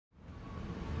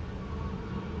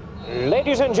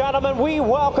Ladies and gentlemen, we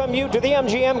welcome you to the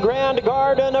MGM Grand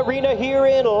Garden Arena here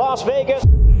in Las Vegas.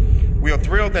 We are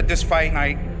thrilled that this fight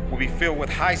night will be filled with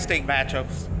high-stake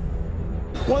matchups.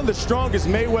 One of the strongest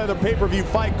Mayweather pay-per-view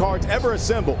fight cards ever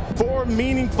assembled. 4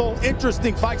 meaningful,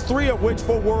 interesting fights, 3 of which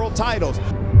for world titles.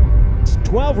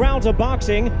 12 rounds of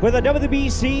boxing with a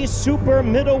WBC Super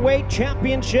Middleweight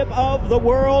Championship of the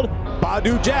World.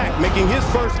 Badu Jack making his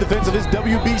first defense of his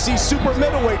WBC Super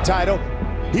Middleweight title.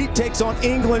 He takes on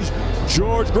England's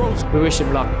George Groves. We wish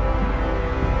him luck,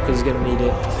 because he's going to need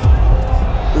it.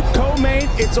 The co-main,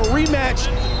 it's a rematch,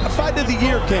 a fight of the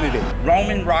year candidate.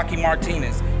 Roman Rocky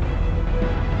Martinez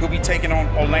will be taking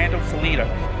on Orlando Salida.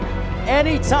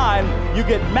 Anytime you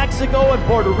get Mexico and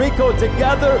Puerto Rico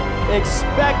together,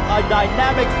 expect a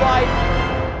dynamic fight.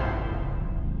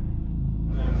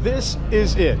 This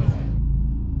is it.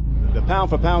 The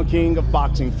pound-for-pound king of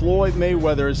boxing, Floyd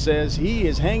Mayweather, says he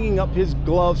is hanging up his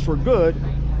gloves for good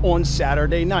on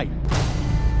Saturday night.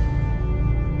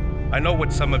 I know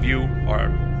what some of you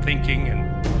are thinking,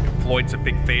 and Floyd's a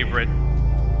big favorite.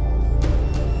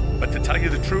 But to tell you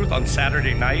the truth, on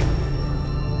Saturday night,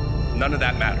 none of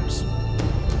that matters.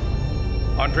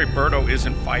 Berto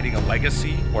isn't fighting a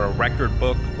legacy or a record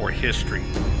book or history.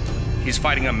 He's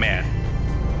fighting a man,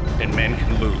 and men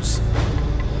can lose.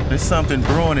 There's something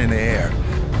brewing in the air.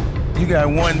 You got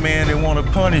one man that want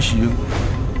to punish you.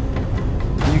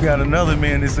 You got another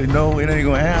man that say, no, it ain't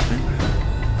gonna happen.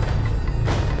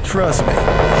 Trust me,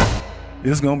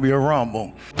 it's gonna be a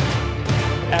rumble.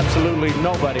 Absolutely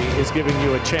nobody is giving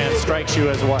you a chance, strikes you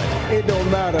as what? It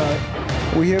don't matter.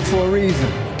 We're here for a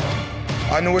reason.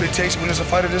 I know what it takes when there's a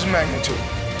fight of this magnitude.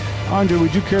 Andre,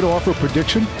 would you care to offer a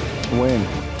prediction? Win.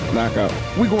 Knockout.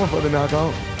 We going for the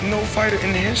knockout. No fighter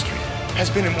in history has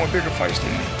been in more bigger fights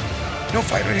than me. No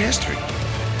fighter in history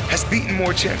has beaten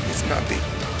more champions than I beat.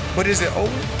 But is it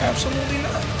over? Absolutely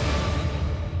not.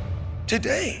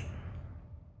 Today.